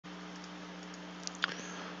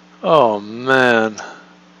Oh man,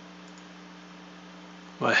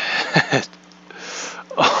 my head.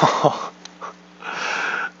 Oh.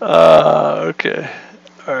 Okay.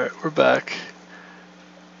 All right, we're back.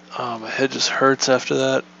 My head just hurts after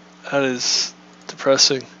that. That is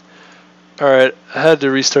depressing. All right, I had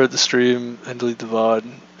to restart the stream and delete the VOD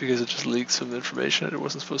because it just leaked some information that it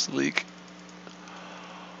wasn't supposed to leak.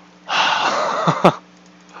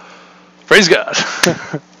 Praise God.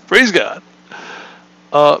 Praise God.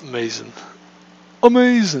 Amazing.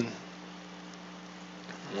 Amazing.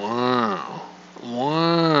 Wow.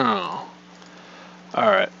 Wow.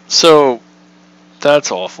 Alright, so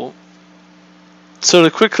that's awful. So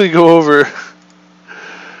to quickly go over...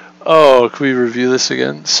 Oh, can we review this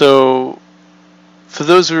again? So, for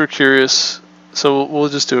those who are curious, so we'll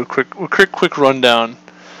just do a quick rundown.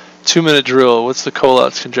 2-minute drill. What's the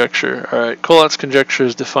Collatz conjecture? All right, Collatz conjecture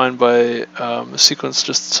is defined by a sequence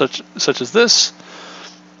just such as this.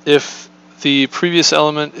 If the previous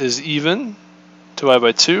element is even, divide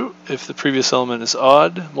by 2. If the previous element is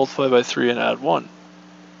odd, multiply by 3 and add 1.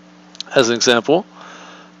 As an example,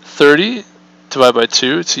 30 divide by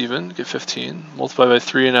 2, it's even, get 15. Multiply by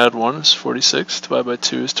 3 and add 1 is 46. Divide by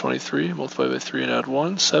 2 is 23. Multiply by 3 and add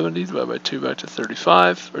 1, 70. Divide by 2 back to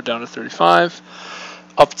 35, or down to 35.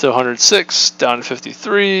 Up to 106, down to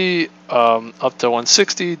 53, up to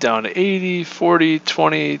 160, down to 80, 40,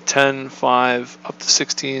 20, 10, 5, up to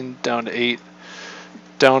 16, down to 8,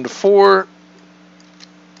 down to 4,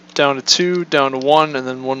 down to 2, down to 1, and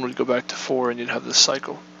then 1 would go back to 4, and you'd have this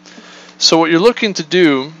cycle. So what you're looking to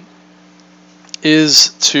do is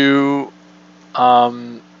to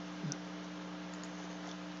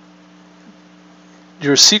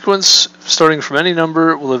your sequence starting from any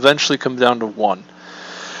number will eventually come down to 1.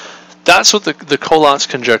 That's what the Collatz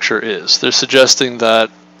conjecture is. They're suggesting that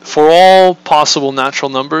for all possible natural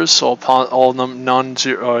numbers, all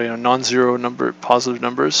non-zero number positive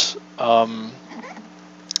numbers,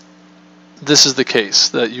 this is the case,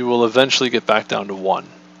 that you will eventually get back down to 1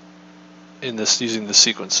 in this, using the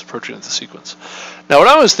sequence, approaching the sequence. Now what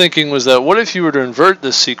I was thinking was that what if you were to invert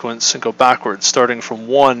this sequence and go backwards, starting from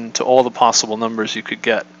 1 to all the possible numbers you could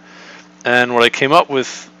get? And what I came up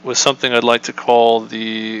with was something I'd like to call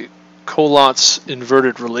the Collatz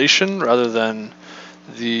inverted relation rather than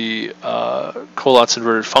the Collatz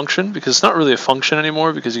inverted function, because it's not really a function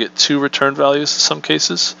anymore because you get 2 return values in some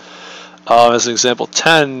cases. As an example,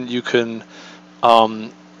 10, you can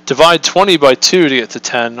divide 20 by 2 to get to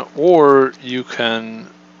 10, or you can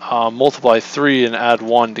multiply 3 and add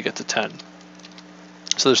 1 to get to 10.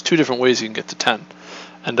 So there's 2 different ways you can get to 10,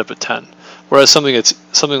 end up at 10. Whereas something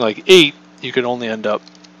like 8, you could only end up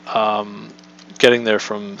getting there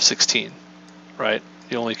from 16, right?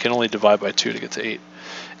 You can only divide by 2 to get to 8.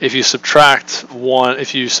 If you subtract 1,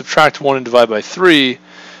 and divide by 3,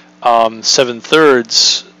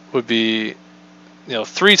 7/3 would be,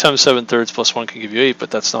 3 times 7/3 plus 1 can give you 8, but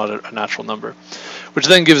that's not a natural number. Which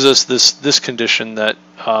then gives us this condition that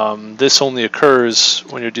this only occurs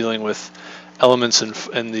when you're dealing with elements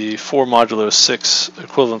in the 4 modulo 6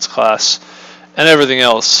 equivalence class, and everything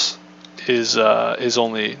else is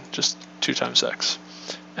only just 2 times x.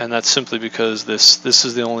 And that's simply because this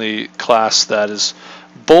is the only class that is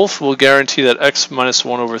both will guarantee that x minus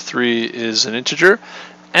 1 over 3 is an integer,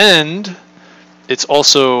 and it's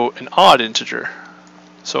also an odd integer.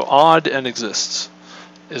 So odd and exists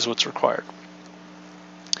is what's required.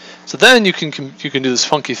 So then you can do this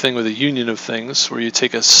funky thing with a union of things, where you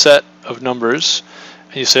take a set of numbers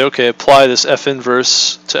and you say, okay, apply this f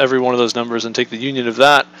inverse to every one of those numbers and take the union of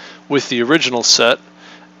that with the original set,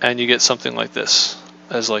 and you get something like this,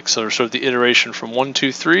 as like sort of the iteration from 1,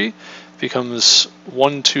 2, 3 becomes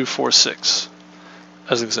 1, 2, 4, 6,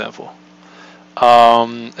 as an example.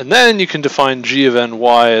 And then you can define g of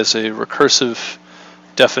ny as a recursive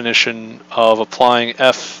definition of applying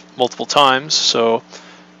f multiple times. So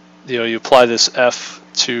you apply this f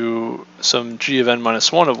to some g of n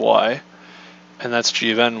minus 1 of y, and that's g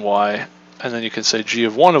of ny, and then you can say g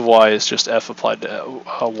of 1 of y is just f applied to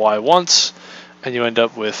y once, and you end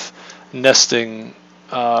up with nesting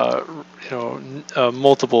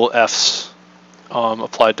multiple f's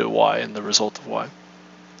applied to y in the result of y.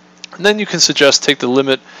 And then you can suggest take the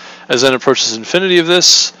limit as n approaches infinity of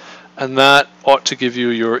this, and that ought to give you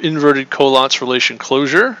your inverted Collatz relation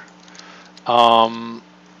closure.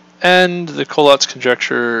 And the Collatz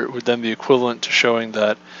conjecture would then be equivalent to showing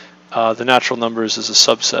that the natural numbers is a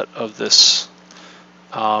subset of this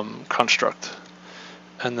construct.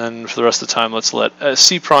 And then for the rest of the time, let's let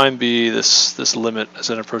C prime be this limit as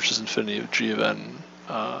n approaches infinity of g of n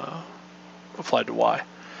applied to y.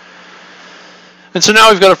 And so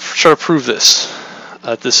now we've got to try to prove this.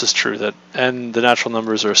 that this is true, that n, the natural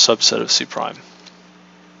numbers, are a subset of C prime.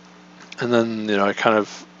 And then, I kind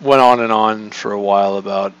of went on and on for a while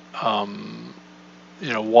about,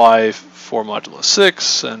 why 4 modulo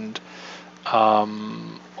 6, and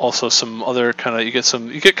also some other kind of,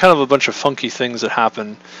 you get kind of a bunch of funky things that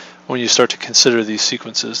happen when you start to consider these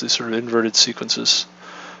sequences, these sort of inverted sequences.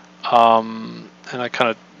 And I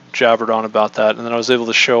kind of jabbered on about that, and then I was able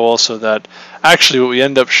to show also that actually what we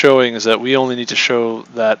end up showing is that we only need to show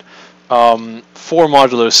that 4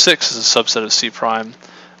 modulo 6 is a subset of C prime,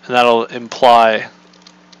 and that'll imply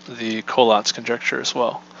the Collatz conjecture as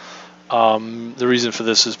well. The reason for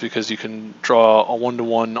this is because you can draw a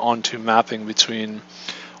one-to-one onto mapping between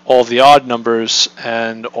all the odd numbers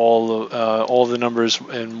and all the numbers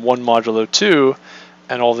in 1 modulo 2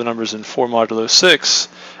 and all the numbers in 4 modulo 6,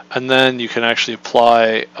 and then you can actually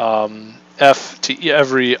apply f to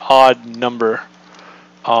every odd number.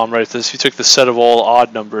 Right, if you took the set of all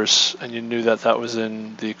odd numbers and you knew that that was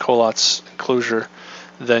in the Collatz enclosure,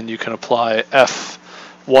 then you can apply f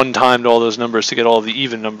one time to all those numbers to get all the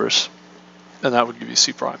even numbers, and that would give you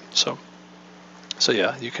C prime. So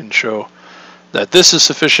yeah, you can show that this is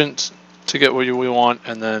sufficient to get what we want,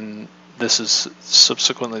 and then this is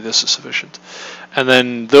sufficient, and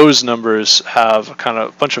then those numbers have kind of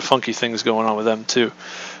a bunch of funky things going on with them too,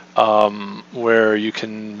 where you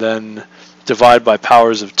can then divide by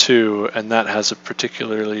powers of 2, and that has a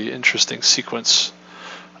particularly interesting sequence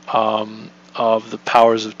of the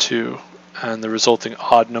powers of 2 and the resulting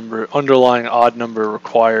underlying odd number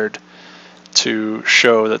required to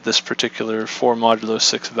show that this particular 4 modulo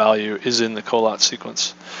 6 value is in the Collatz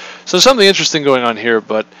sequence. So there's something interesting going on here,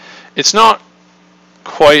 but it's not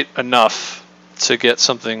quite enough to get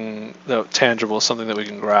something tangible, something that we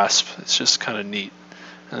can grasp. It's just kind of neat.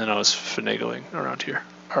 And then I was finagling around here.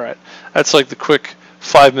 All right, that's like the quick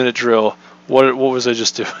 5-minute drill. What was I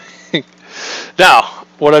just doing? Now,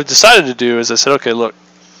 what I've decided to do is I said, okay, look,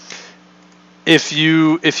 if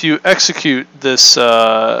you execute this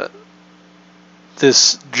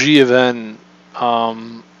this g of n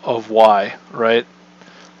of y, right?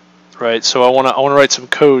 So I want to write some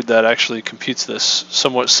code that actually computes this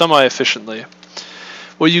somewhat semi-efficiently.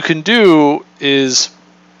 What you can do is,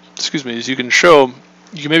 you can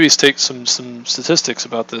maybe take some statistics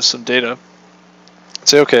about this, some data, and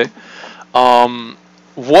say, okay,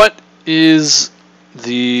 what is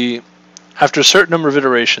after a certain number of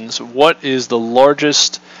iterations, what is the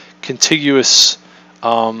largest contiguous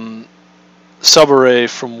subarray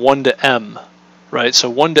from 1 to m, right? So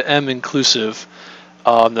 1 to m inclusive,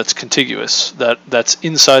 that's contiguous, that's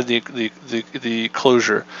inside the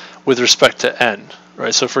closure with respect to n,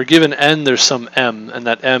 right? So for a given n, there's some m, and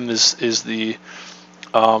that m is the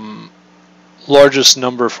largest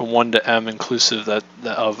number from 1 to m inclusive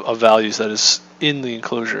of values that is in the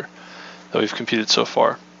enclosure that we've computed so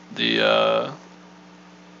far. The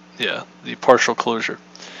partial closure.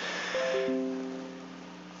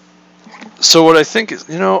 So what I think is,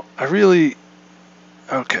 okay,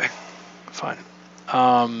 fine.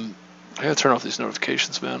 I gotta turn off these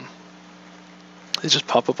notifications, man. They just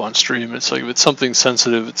pop up on stream. It's like if it's something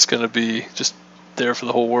sensitive, it's gonna be just there for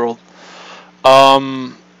the whole world.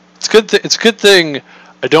 It's a good thing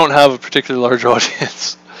I don't have a particularly large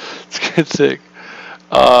audience. It's a good thing.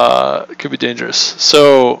 It could be dangerous.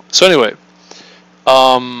 So anyway,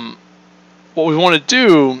 what we want to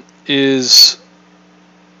do is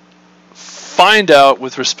find out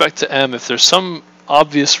with respect to m if there's some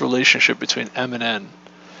obvious relationship between m and n.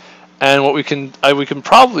 And what we can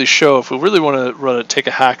probably show, if we really want to take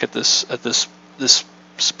a hack at this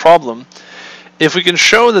problem, if we can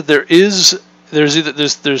show that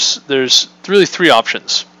there's really 3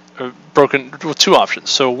 options, or broken 2 options.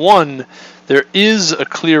 So one, there is a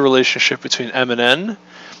clear relationship between m and n,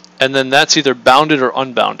 and then that's either bounded or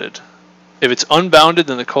unbounded. If it's unbounded,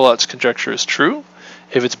 then the Collatz conjecture is true.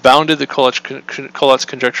 If it's bounded, the Collatz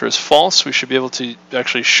conjecture is false. We should be able to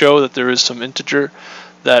actually show that there is some integer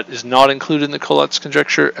that is not included in the Collatz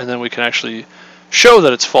conjecture, and then we can actually show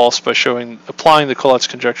that it's false by applying the Collatz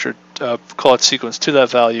conjecture, Collatz sequence to that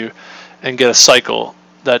value, and get a cycle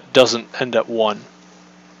that doesn't end at 1.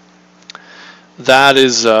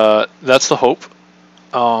 That's the hope.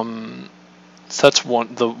 So that's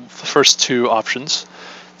the first 2 options.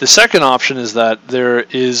 The second option is that there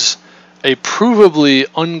is a provably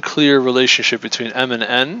unclear relationship between m and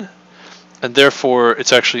n, and therefore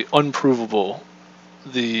it's actually unprovable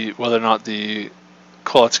whether or not the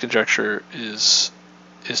Collatz conjecture is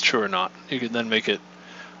true or not. You can then make it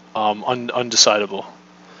undecidable.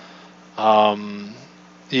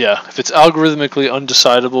 yeah, if it's algorithmically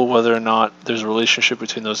undecidable whether or not there's a relationship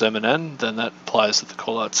between those m and n, then that implies that the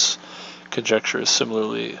Collatz conjecture is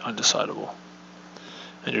similarly undecidable,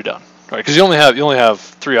 and you're done, right? Because you only have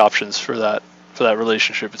three options for that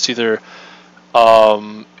relationship. It's either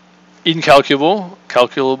incalculable,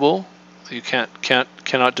 calculable, you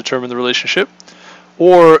cannot determine the relationship,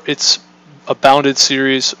 or it's a bounded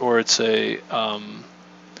series, or it's a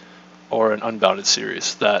or an unbounded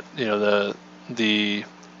series that the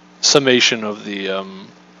summation of the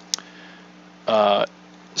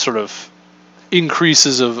sort of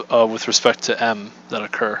increases of with respect to m that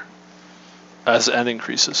occur as n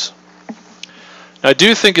increases. Now, I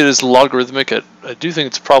do think it is logarithmic. I do think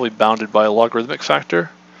it's probably bounded by a logarithmic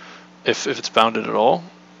factor, if it's bounded at all.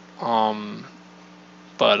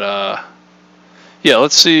 Yeah,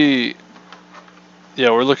 let's see.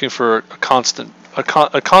 Yeah, we're looking for a constant.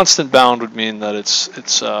 A constant bound would mean that it's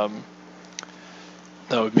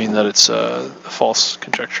that would mean that it's a false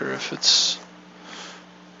conjecture. If it's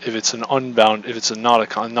an unbound, if it's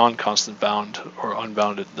not a non-constant bound or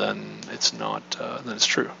unbounded, then it's not. Then it's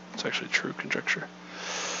true. It's actually a true conjecture.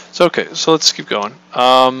 So okay, so let's keep going.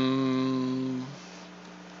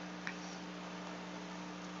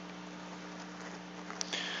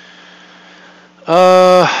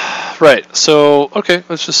 Right. So okay,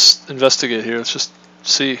 let's just investigate here. Let's just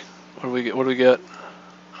see what do we get. What do we get?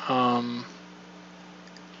 All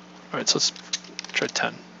right. So let's try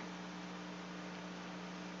 10.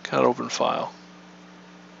 Cannot open file.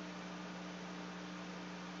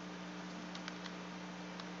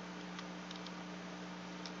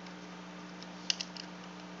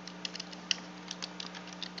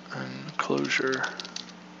 And closure.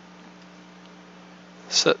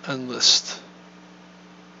 Set and list.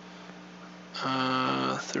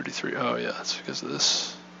 33. Oh yeah, that's because of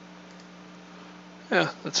this. Yeah,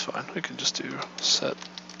 that's fine. We can just do set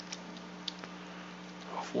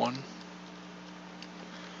of 1.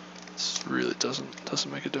 This really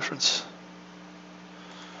doesn't make a difference.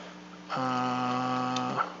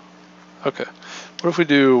 Okay. What if we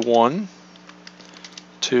do 1,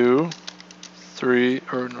 2, 3,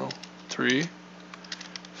 or no, 3,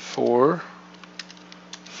 4,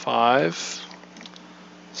 5,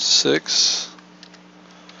 6,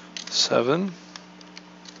 7.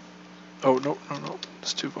 Oh, no,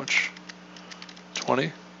 it's too much.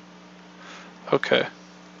 20. Okay.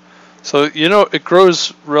 So, it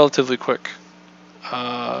grows relatively quick.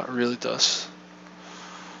 It really does.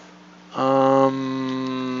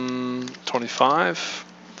 25. I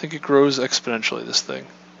think it grows exponentially, this thing.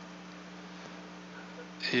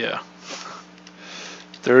 Yeah.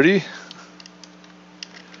 30.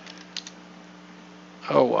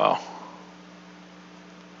 Oh, wow.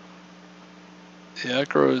 Yeah, it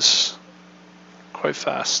grows quite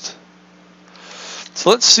fast.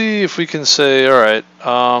 So let's see if we can say, all right,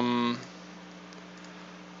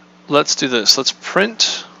 let's do this. Let's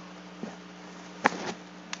print.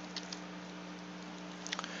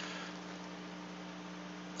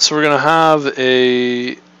 So we're going to have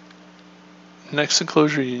a next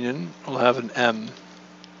enclosure union. We'll have an M.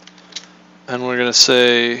 And we're going to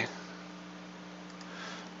say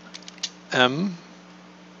M.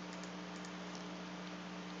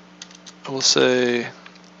 And we'll say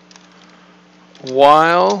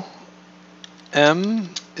while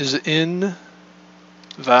M is in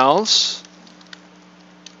vals,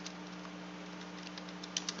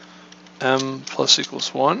 M plus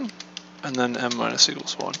equals 1, and then M minus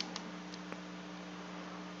equals 1.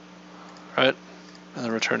 Right? And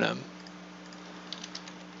then return M.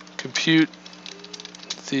 Compute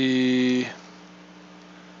the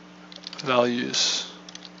values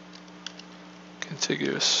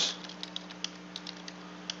contiguous.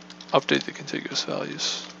 Update the contiguous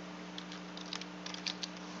values.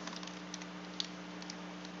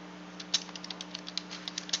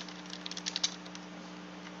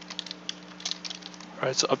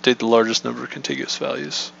 Alright, so update the largest number of contiguous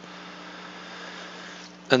values.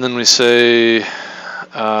 And then we say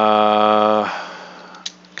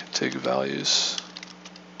contig values.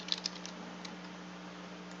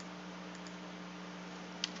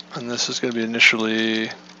 And this is going to be initially,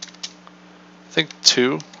 I think,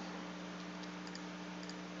 2.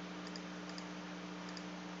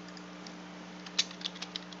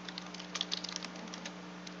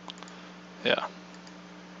 Yeah.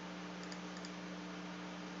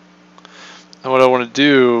 And what I want to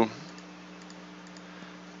do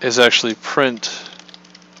is actually print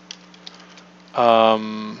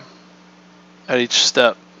at each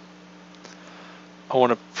step. I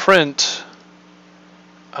want to print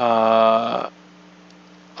I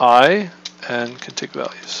and contig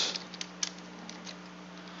values.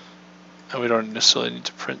 and we don't necessarily need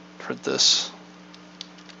to print this.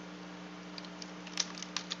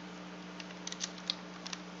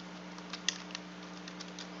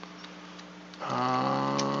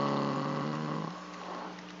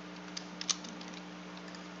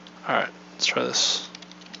 Alright, let's try this.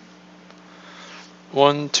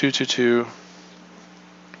 1, 2, 2, 2.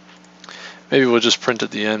 Maybe we'll just print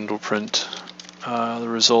at the end. We'll print the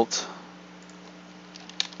result.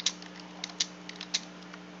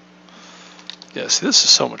 Yeah, see, this is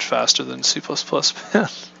so much faster than C++, man.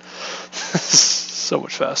 This is so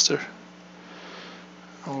much faster.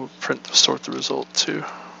 And we'll sort the result too.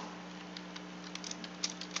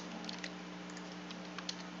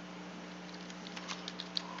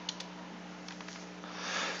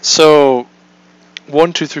 So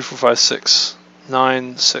 1, 2, 3, 4, 5, 6,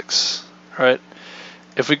 9, 6. Right?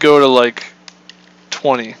 If we go to like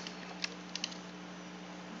 20,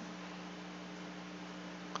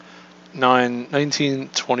 9, 19,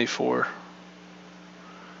 24.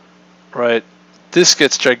 Right? This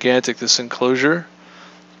gets gigantic, this enclosure,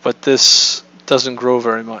 but this doesn't grow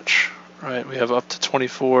very much. Right? We have up to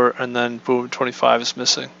 24, and then boom, 25 is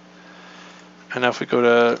missing. And now if we go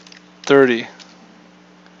to 30,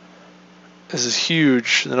 this is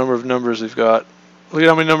huge, the number of numbers we've got. Look at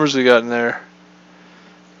how many numbers we got in there.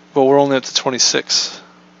 But we're only up to 26.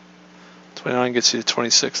 29 gets you to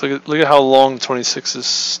 26. Look at how long 26 is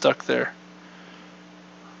stuck there.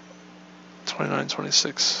 29,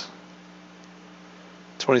 26.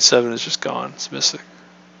 27 is just gone. It's missing.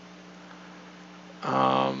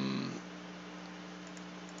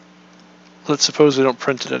 Let's suppose we don't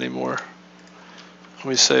print it anymore. And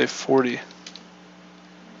we say 40.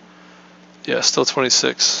 Yeah, still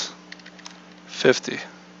 26. 50.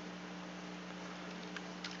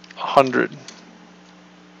 100.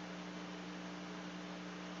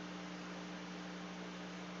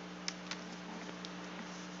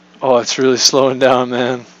 Oh, it's really slowing down,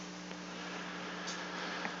 man.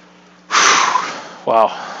 Wow.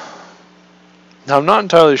 Now, I'm not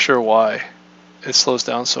entirely sure why it slows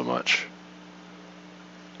down so much.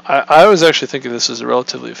 I was actually thinking this is a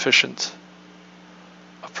relatively efficient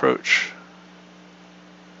approach.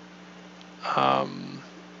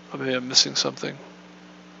 Maybe I'm missing something.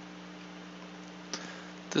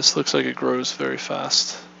 This looks like it grows very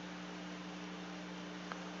fast.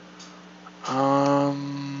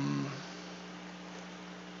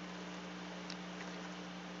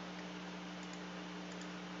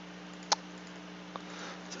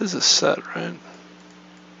 This is a set, right?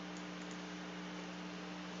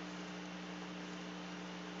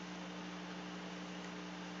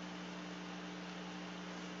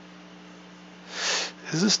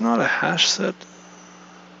 Is this not a hash set?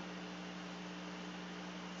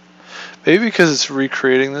 Maybe because it's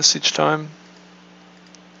recreating this each time.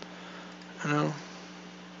 I know.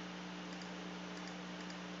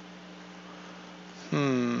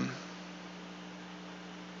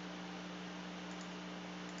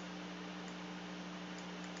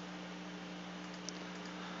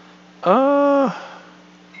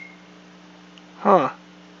 Huh.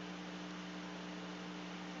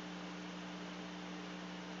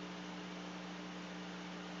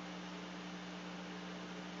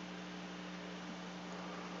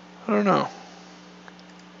 I don't know.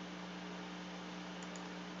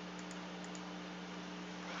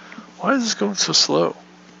 Why is this going so slow?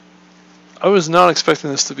 I was not expecting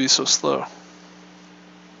this to be so slow.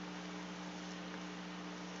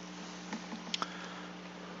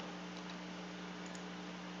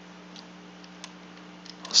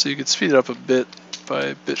 So you could speed it up a bit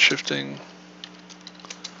by bit shifting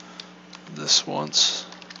this once.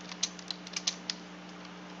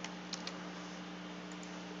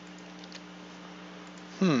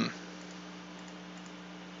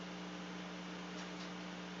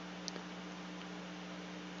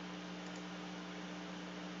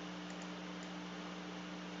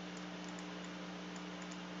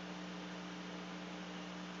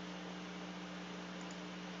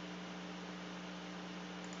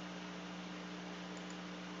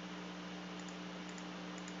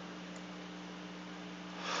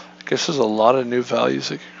 I guess there's a lot of new values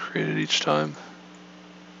that get created each time.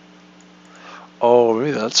 Oh,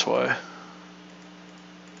 maybe that's why.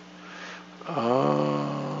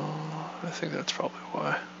 I think that's probably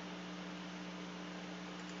why.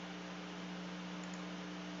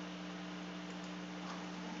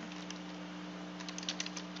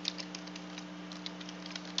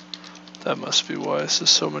 That must be why this is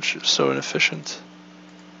so inefficient.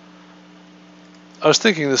 I was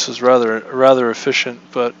thinking this was rather efficient,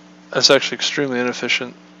 but it's actually extremely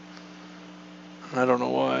inefficient, and I don't know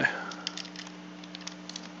why.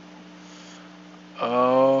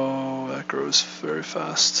 Oh, that grows very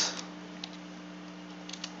fast.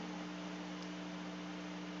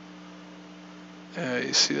 Yeah,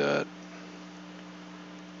 you see that?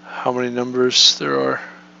 How many numbers there are?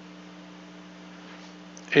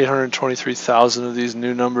 823,000 of these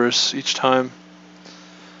new numbers each time.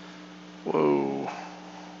 Whoa.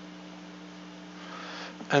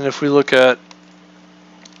 And if we look at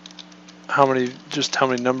how many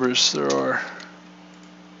numbers there are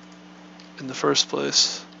in the first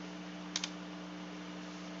place.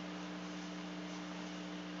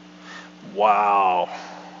 Wow.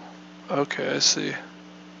 Okay, I see.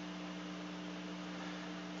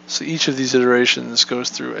 So each of these iterations goes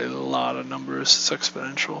through a lot of numbers. It's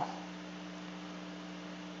exponential.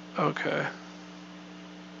 Okay.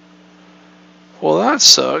 Well, that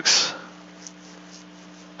sucks.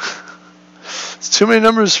 It's too many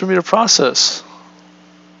numbers for me to process.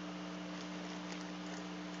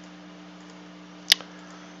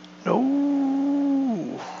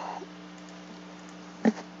 No.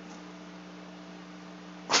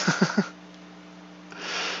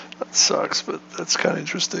 That sucks, but that's kind of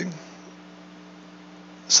interesting.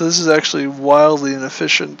 So this is actually wildly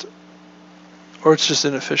inefficient, or it's just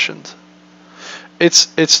inefficient.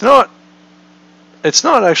 It's not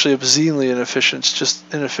actually obscenely inefficient. It's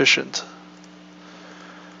just inefficient.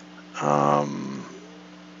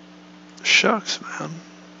 Shucks, man.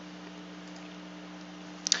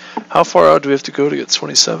 How far out do we have to go to get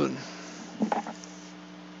 27?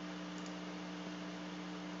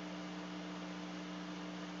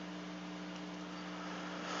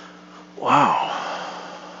 Wow.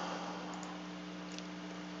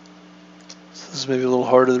 This is maybe a little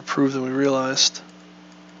harder to prove than we realized.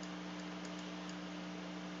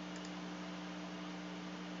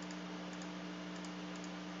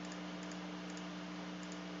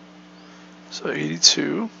 So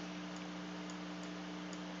 82,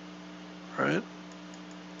 right?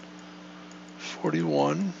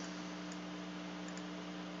 41.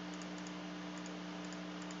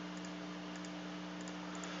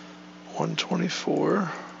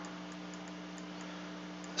 124.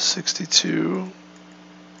 62.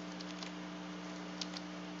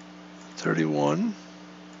 31.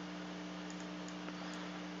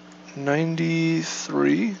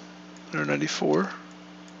 93 or 94.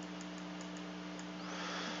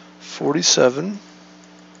 47.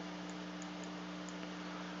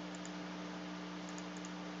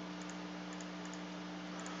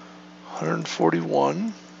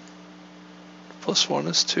 141 plus 1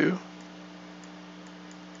 is 2.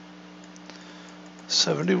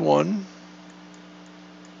 71.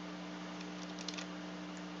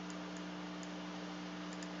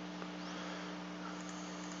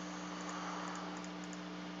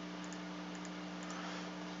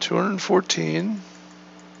 214.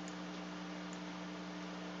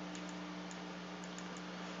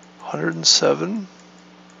 107.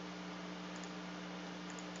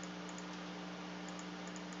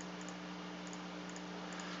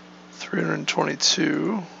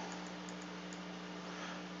 322.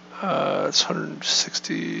 It's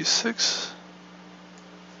 166.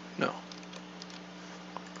 No.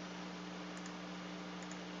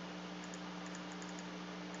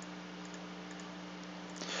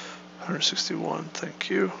 161. Thank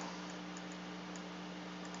you.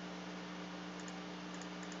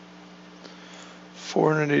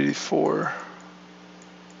 484.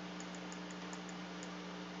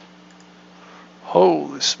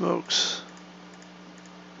 Holy smokes.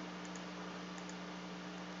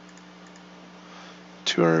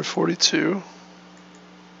 242.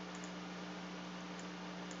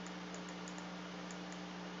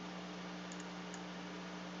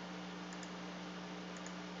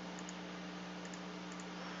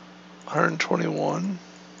 121.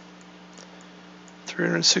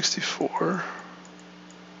 364.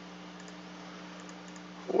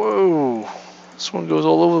 Whoa, this one goes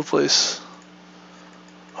all over the place.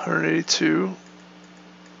 182.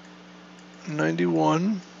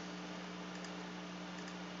 91.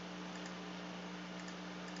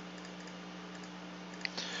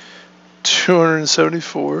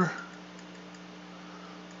 274.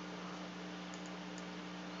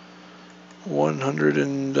 100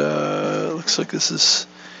 and looks like this is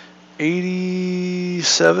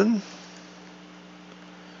 87.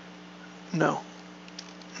 No,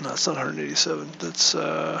 it's not 187. That's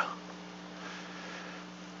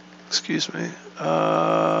excuse me.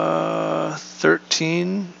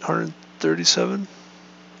 137.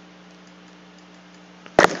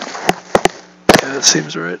 Yeah, that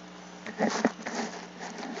seems right.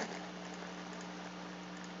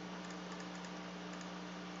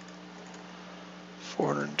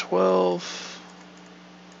 $412.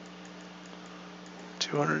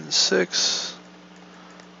 206,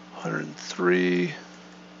 103,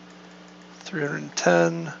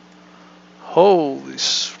 310. Holy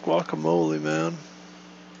guacamole, man.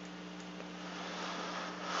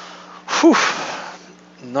 Whew.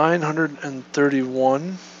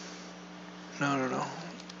 931. No.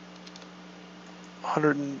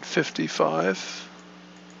 155.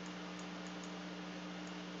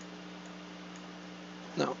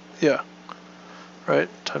 No, yeah. Right,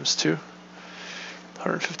 times 2.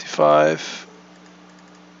 155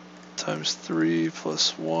 times 3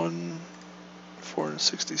 plus 1,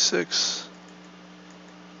 466.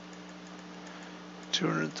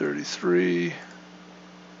 233.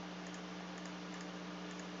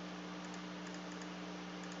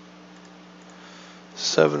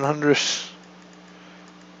 700.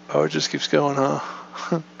 Oh, it just keeps going, huh?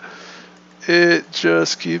 It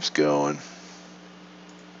just keeps going.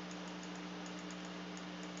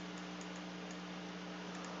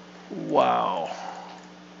 Wow.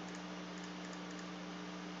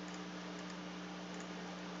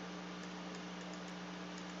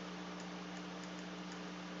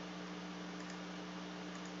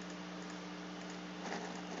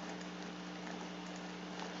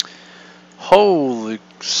 Holy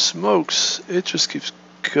smokes, it just keeps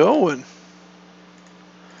going.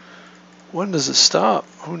 When does it stop?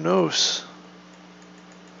 Who knows?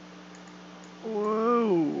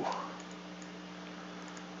 Whoa.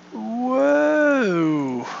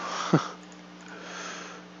 Whoa.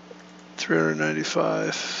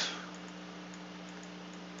 395.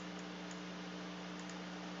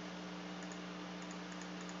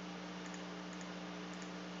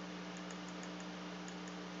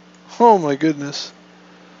 Oh my goodness.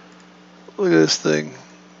 Look at this thing.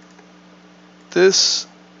 This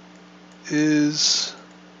is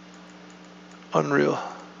unreal.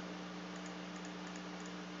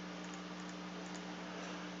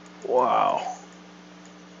 Wow.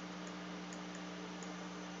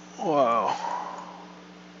 Wow.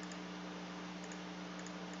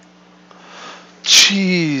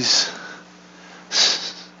 Jeez.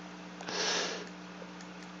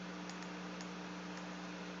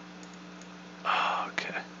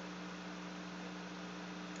 Okay.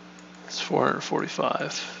 It's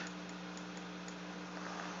 445.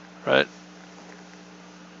 Right?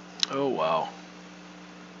 Oh wow.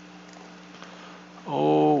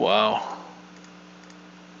 Oh wow.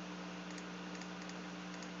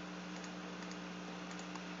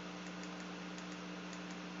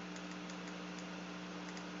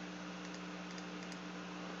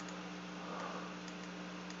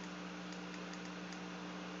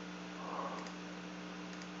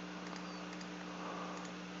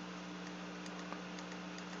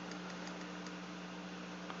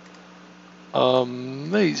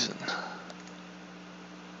 Amazing.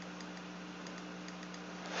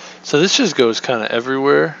 So this just goes kind of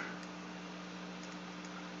everywhere.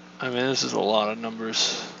 I mean, this is a lot of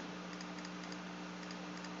numbers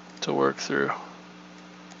to work through.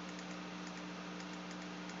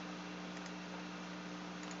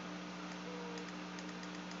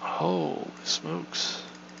 Holy smokes.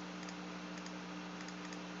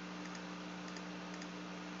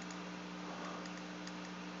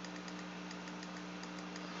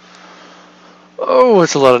 Oh,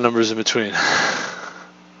 it's a lot of numbers in between.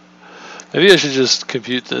 Maybe I should just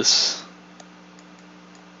compute this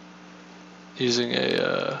using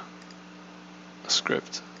a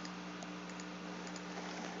script.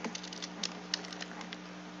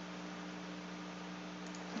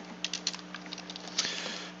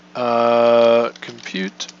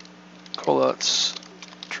 Compute Collatz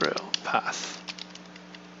trail path.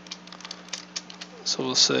 So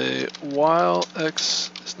we'll say while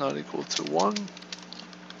x is not equal to 1,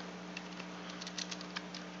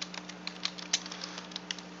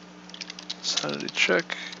 sanity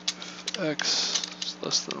check, if x is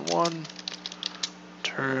less than 1,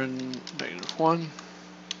 turn -1,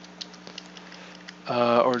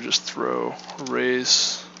 or just throw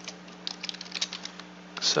raise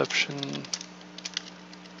exception,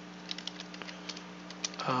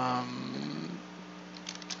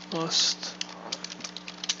 must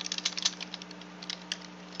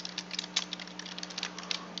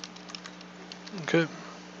okay,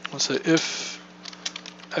 let's say if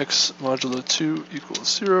x modulo 2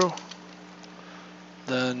 equals 0,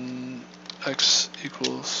 then x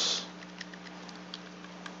equals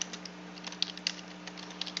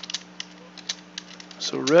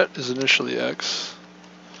so ret is initially x,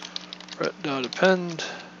 ret dot append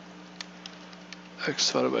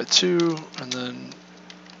x divided by 2, and then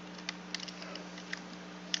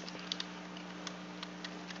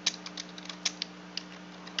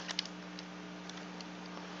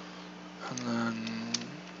And then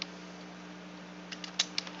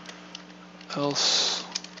else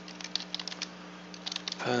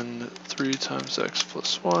append 3 times x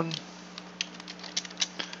plus 1,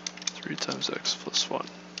 3 times x plus 1.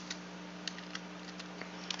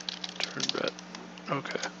 Turn red.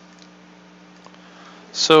 Okay.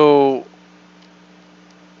 So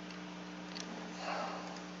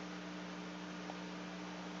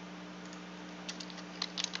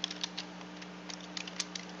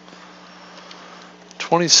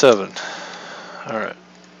 $27. All right.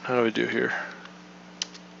 How do we do here?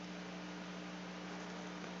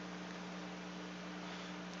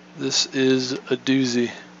 This is a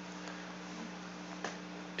doozy.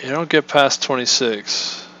 You don't get past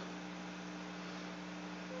 26.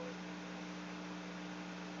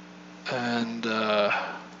 And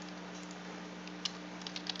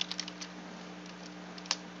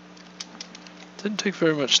didn't take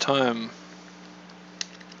very much time.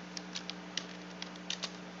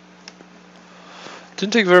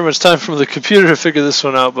 Didn't take very much time from the computer to figure this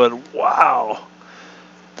one out, but wow.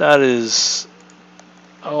 That is,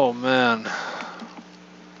 oh man.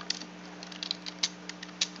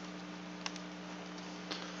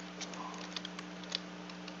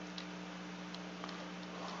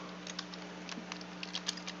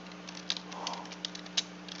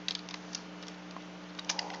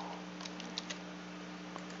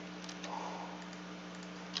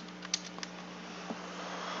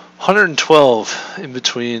 $112 in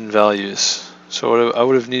between values. So I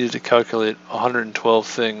would have needed to calculate 112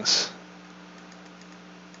 things.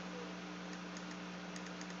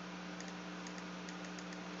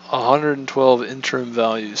 $112 interim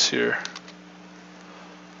values here.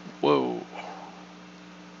 Whoa.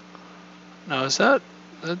 Now is that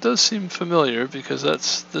does seem familiar because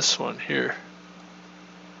that's this one here.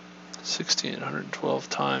 1,612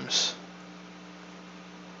 times.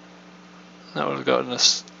 That would have gotten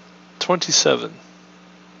us 27.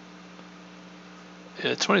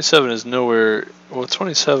 Yeah, 27 is nowhere. Well,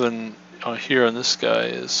 27 here on this guy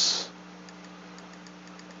is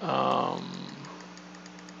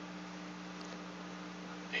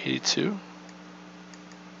 82.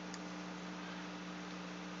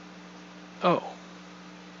 Oh.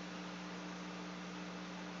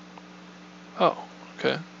 Oh,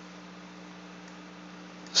 okay.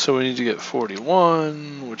 So we need to get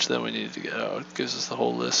 41, which then we need to get out. It gives us the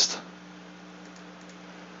whole list.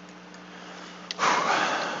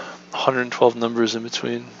 112 numbers in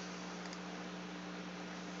between.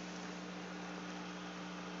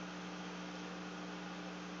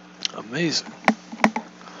 Amazing.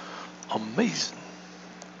 Amazing.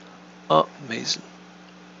 Amazing.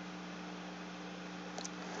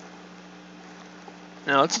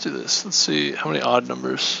 Now let's do this. Let's see how many odd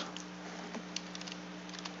numbers.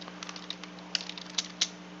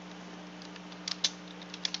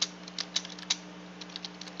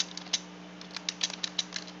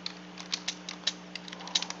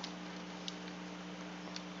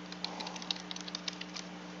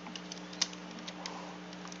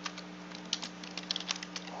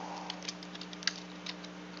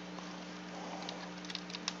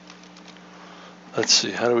 Let's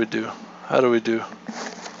see, how do we do? How do we do?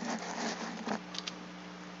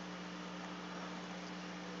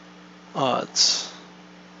 Odds.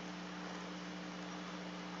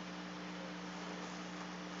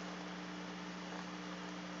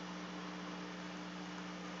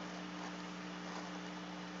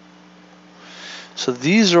 So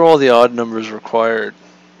these are all the odd numbers required,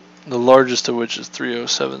 the largest of which is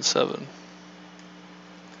 3077.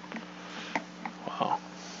 Wow.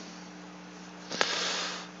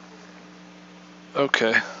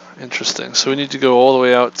 Okay, interesting. So we need to go all the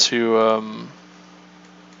way out to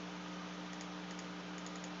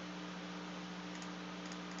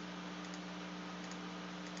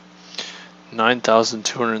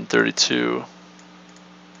 9,232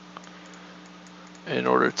 in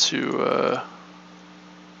order to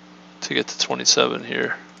get to 27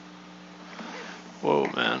 here. Whoa,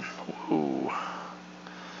 man. Whoa.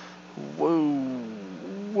 Whoa.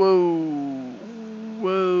 Whoa.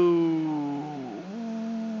 Whoa.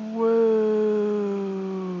 Whoa.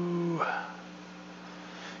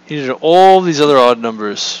 You needed all these other odd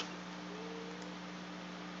numbers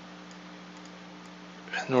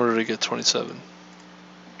in order to get 27.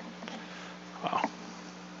 Wow.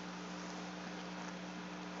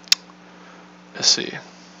 Let's see.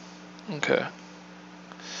 Okay.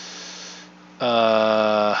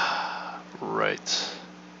 Right.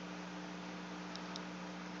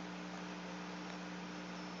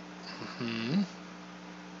 Mm-hmm.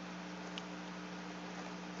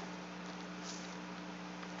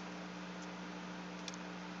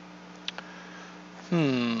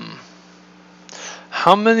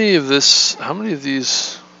 How many of these, I'll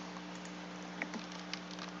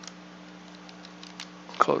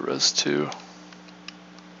call it res 2.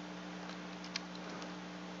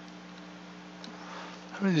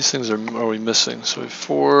 How many of these things are we missing? So we have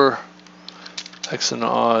 4 x in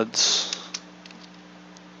odds.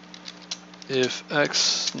 If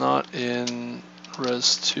x not in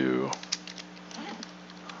res 2,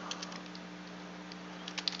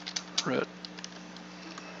 ret.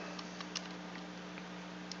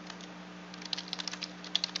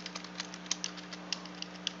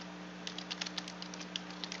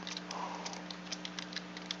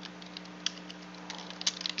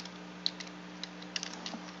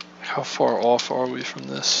 How far off are we from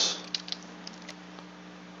this?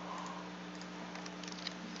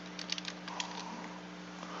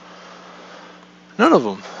 None of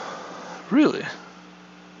them. Really?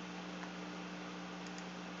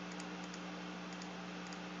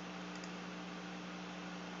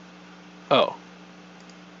 Oh.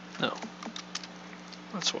 No.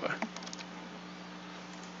 That's why.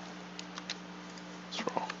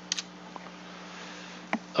 What's wrong?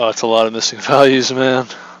 Oh, it's a lot of missing values, man.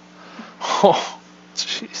 Oh,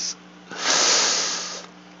 jeez.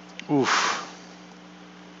 Oof.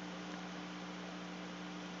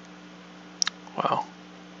 Wow.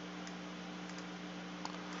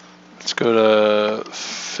 Let's go to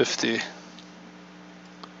 50.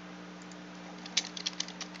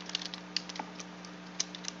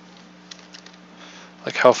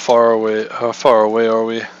 Like how far away are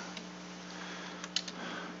we?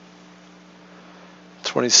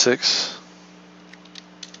 26.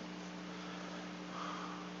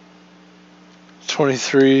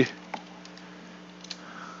 23.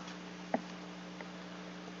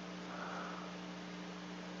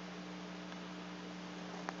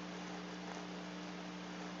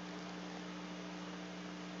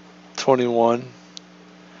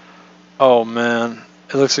 Oh man,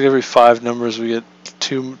 it looks like every 5 numbers we get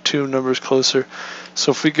two numbers closer.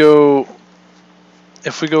 So if we go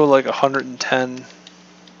like 110,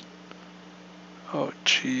 oh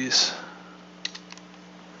jeez,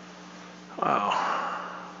 wow,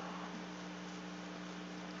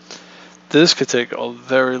 this could take a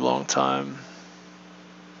very long time.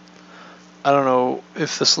 I don't know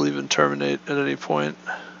if this will even terminate at any point.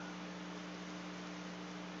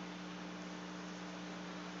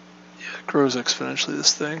 Grows exponentially,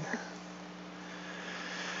 this thing.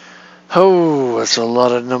 Oh, that's a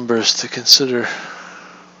lot of numbers to consider.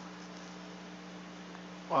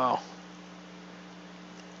 Wow.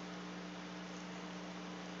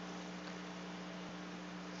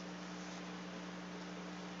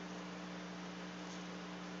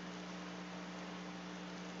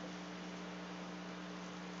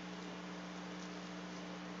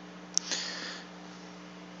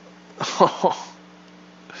 Oh.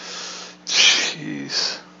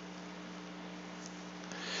 Jeez.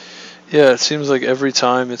 Yeah, it seems like every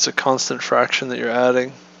time it's a constant fraction that you're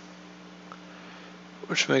adding,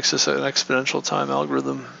 which makes this an exponential time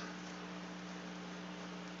algorithm.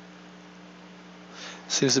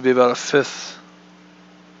 Seems to be about a 1/5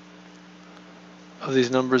 of these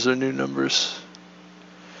numbers are new numbers.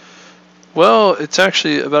 Well, it's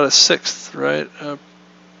actually about a 1/6, right?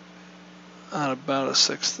 Not about a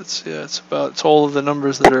 1/6. It's all of the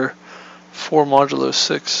numbers that are 4 modulo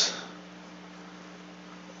 6.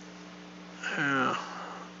 Yeah.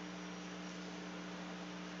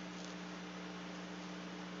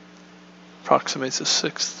 Approximates a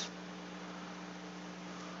 1/6.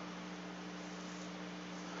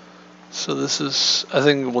 So this is, I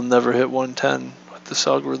think we'll never hit 110 with this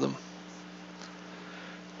algorithm.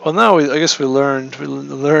 Well, now I guess we learned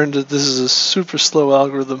that this is a super slow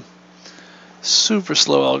algorithm. Super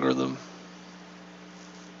slow algorithm.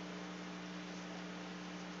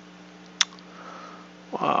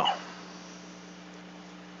 Wow.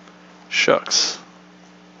 Shucks.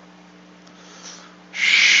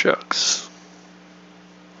 Shucks.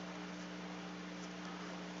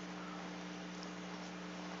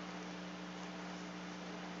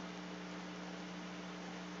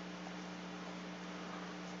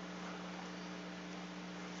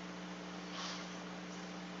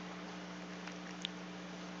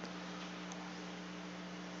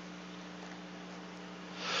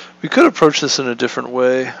 We could approach this in a different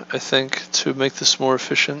way, I think, to make this more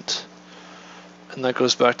efficient. And that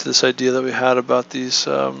goes back to this idea that we had about these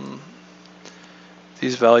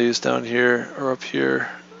values down here or up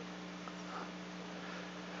here.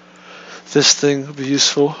 This thing would be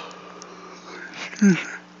useful.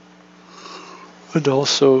 And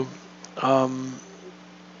also,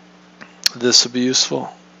 this would be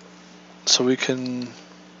useful. So we can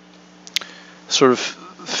sort of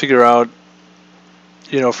figure out,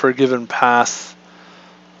 for a given path,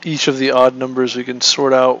 each of the odd numbers, we can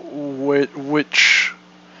sort out which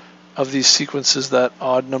of these sequences that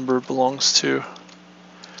odd number belongs to,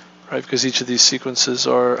 right? Because each of these sequences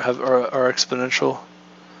are exponential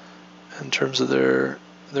in terms of their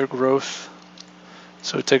growth.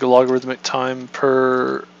 So we take a logarithmic time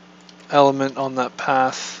per element on that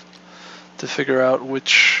path to figure out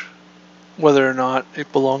whether or not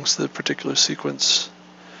it belongs to the particular sequence.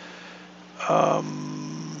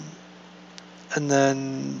 And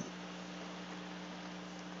then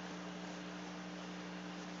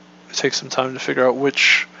it takes some time to figure out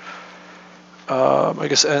which, I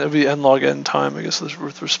guess it would be n log n time, I guess,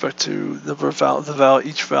 with respect to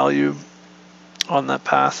each value on that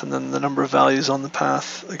path, and then the number of values on the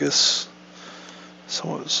path, I guess.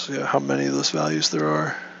 So how many of those values there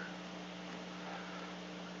are.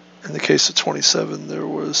 In the case of 27, there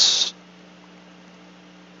was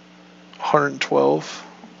 112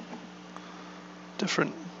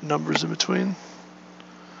 different numbers in between,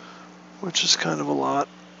 which is kind of a lot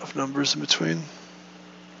of numbers in between.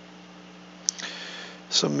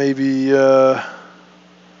 So maybe oh,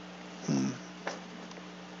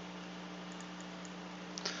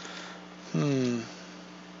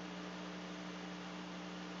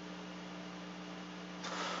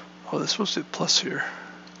 there's supposed to be a plus here.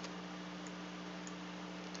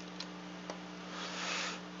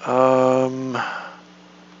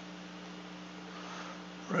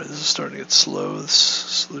 Right, this is starting to get slow, this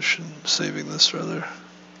solution, saving this rather.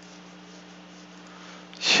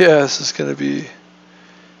 Yeah, this is going to be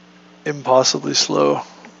impossibly slow,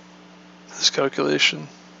 this calculation.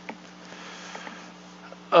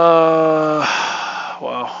 Wow.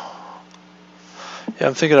 Yeah,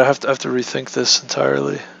 I'm thinking I have to rethink this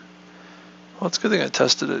entirely. Well, it's a good thing I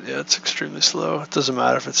tested it. Yeah, it's extremely slow. It doesn't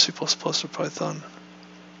matter if it's C++ or Python.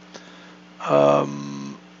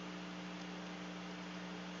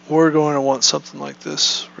 We're going to want something like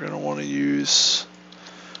this. We're going to want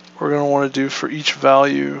to do for each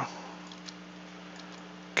value,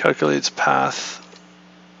 calculate its path,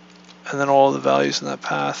 and then all the values in that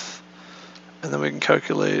path, and then we can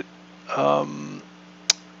calculate how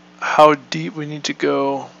deep we need to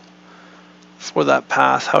go for that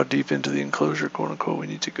path, how deep into the enclosure, quote unquote, we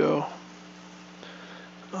need to go.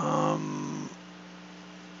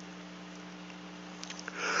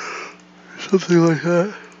 Something like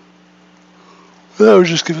that. That would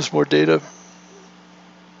just give us more data.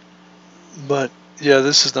 But yeah,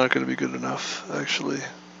 this is not going to be good enough, actually.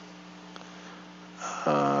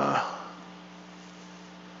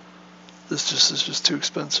 This is just too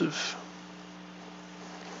expensive.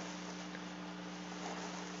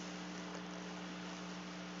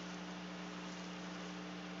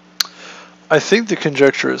 I think the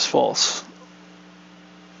conjecture is false.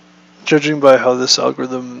 Judging by how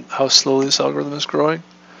slowly this algorithm is growing,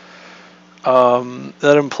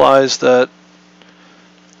 that implies that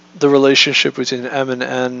the relationship between m and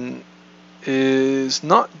n is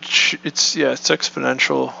not, it's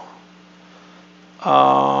exponential,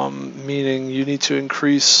 meaning you need to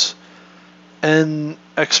increase n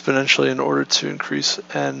exponentially in order to increase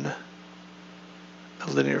n a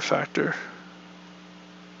linear factor.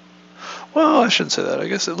 Well, I shouldn't say that. I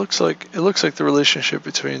guess it looks like the relationship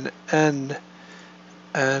between n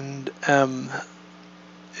and m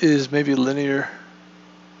is maybe linear.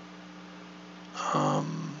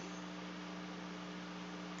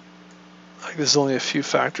 Like there's only a few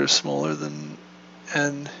factors smaller than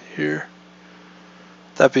n here.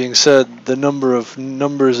 That being said, the number of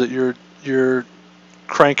numbers that you're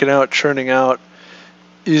cranking out, churning out,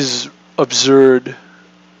 is absurd.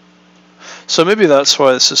 So maybe that's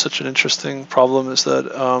why this is such an interesting problem, is that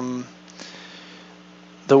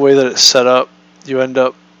the way that it's set up, you end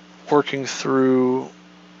up working through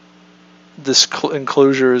this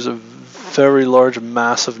enclosure is a very large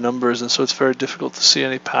mass of numbers, and so it's very difficult to see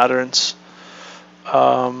any patterns.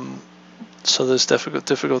 So it's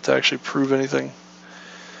difficult to actually prove anything.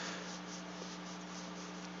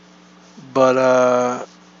 But I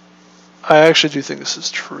actually do think this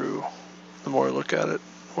is true. The more I look at it,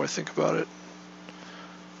 the more I think about it,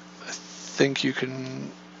 I think you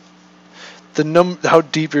can. How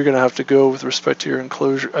deep you're going to have to go with respect to your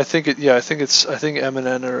enclosure. I think m and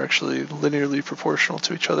n are actually linearly proportional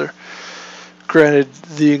to each other. Granted,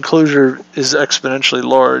 the enclosure is exponentially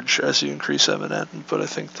large as you increase m and n, but I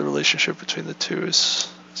think the relationship between the two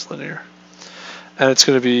is linear. And it's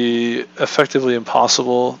going to be effectively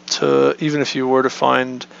impossible to, even if you were to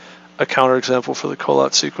find a counterexample for the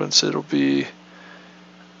Collatz sequence, it'll be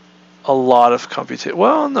a lot of computation.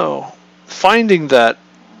 Well, no. finding that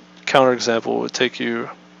counterexample would take you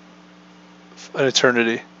an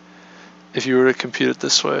eternity if you were to compute it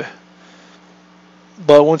this way.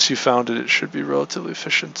 But once you found it, it should be relatively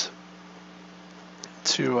efficient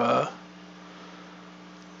to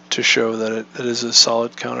show that it is a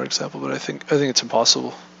solid counterexample. But I think it's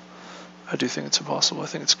impossible. I do think it's impossible. I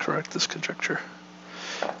think it's correct, this conjecture.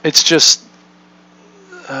 It's just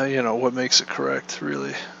what makes it correct,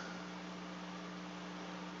 really.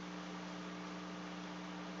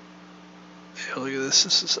 Yeah, look at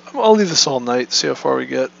this. I'll leave this all night, see how far we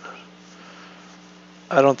get.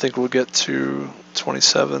 I don't think we'll get to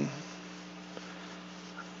 27.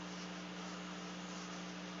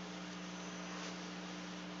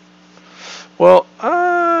 Well,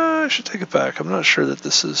 I should take it back. I'm not sure that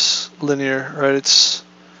this is linear, right? It's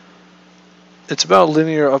about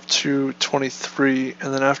linear up to 23,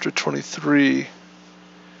 and then after 23,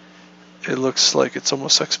 it looks like it's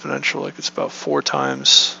almost exponential, like it's about 4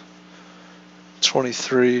 times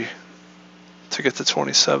 23 to get to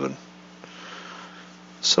 27.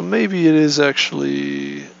 So maybe it is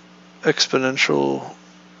actually exponential.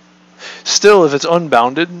 Still, if it's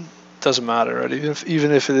unbounded, doesn't matter, right?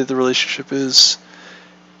 Even if the relationship is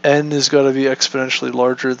n is got to be exponentially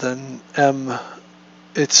larger than m,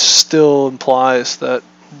 it still implies that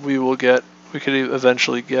we could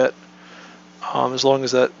eventually get, as long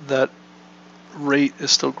as that rate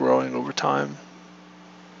is still growing over time,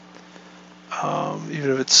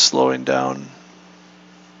 even if it's slowing down.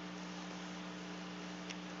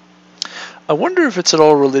 I wonder if it's at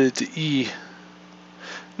all related to e.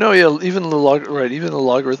 No, yeah, even the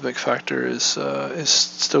logarithmic factor is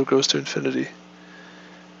still goes to infinity.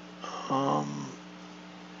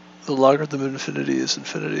 The logarithm of infinity is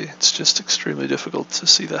infinity. It's just extremely difficult to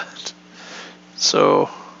see that. So,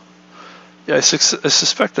 yeah, I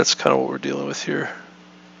suspect that's kind of what we're dealing with here.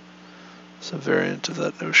 It's a variant of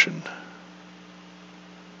that notion.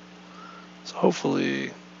 So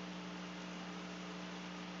hopefully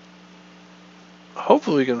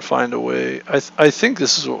we can find a way. I think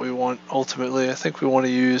this is what we want ultimately. I think we want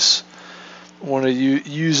to use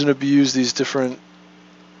and abuse these different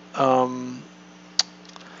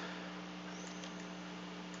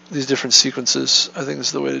sequences. I think this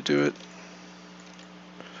is the way to do it.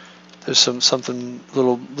 There's something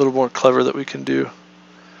little more clever that we can do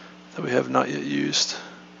that we have not yet used.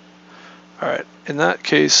 All right. In that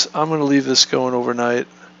case, I'm going to leave this going overnight,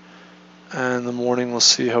 and in the morning we'll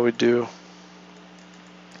see how we do.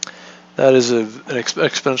 That is an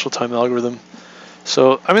exponential time algorithm.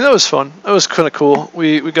 So, I mean, that was fun. That was kind of cool.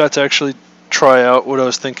 We got to actually try out what I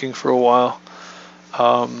was thinking for a while.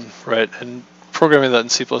 Right, and programming that in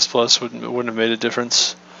C++ wouldn't have made a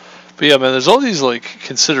difference. But yeah, man, there's all these like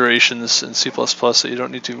considerations in C++ that you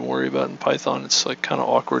don't need to even worry about in Python. It's like kind of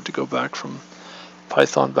awkward to go back from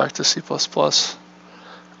Python back to C++. Because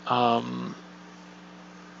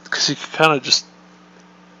you can kind of just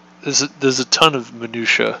there's a ton of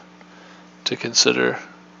minutia to consider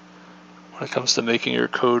when it comes to making your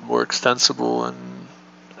code more extensible and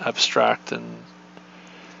abstract and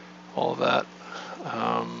all of that.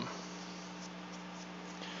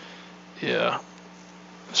 Yeah,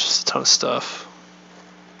 it's just a ton of stuff.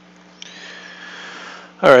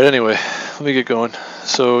 All right, anyway, let me get going.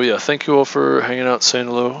 So yeah, thank you all for hanging out, saying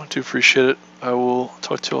hello. I do appreciate it. I will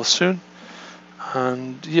talk to you all soon.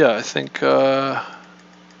 And yeah, I think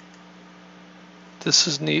this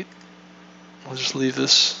is neat. I'll just leave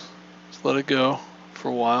this, just let it go for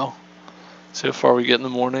a while. See how far we get in the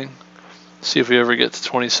morning. See if we ever get to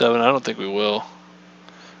 27. I don't think we will.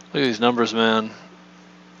 Look at these numbers, man.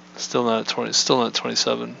 Still not at 20. Still not at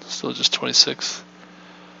 27. Still just 26.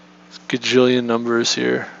 Gajillion numbers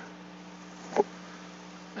here.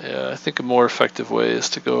 Yeah, I think a more effective way is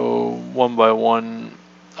to go one by one,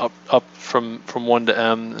 up from 1 to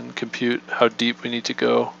m, and compute how deep we need to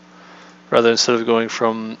go. Rather, instead of going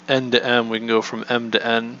from n to m, we can go from m to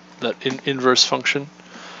n. That inverse function.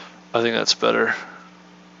 I think that's better.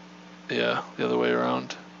 Yeah, the other way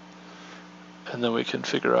around. And then we can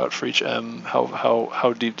figure out for each m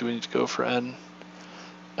how deep do we need to go for n.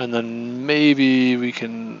 And then maybe we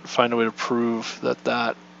can find a way to prove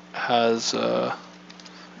that has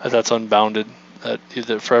that's unbounded. That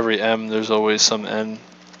for every m there's always some n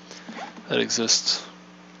that exists.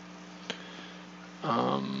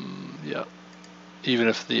 Yeah, even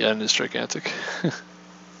if the n is gigantic.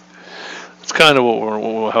 It's kind of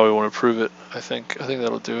how we want to prove it. I think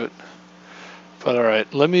that'll do it. But all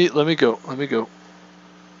right, let me go.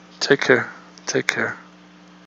 Take care.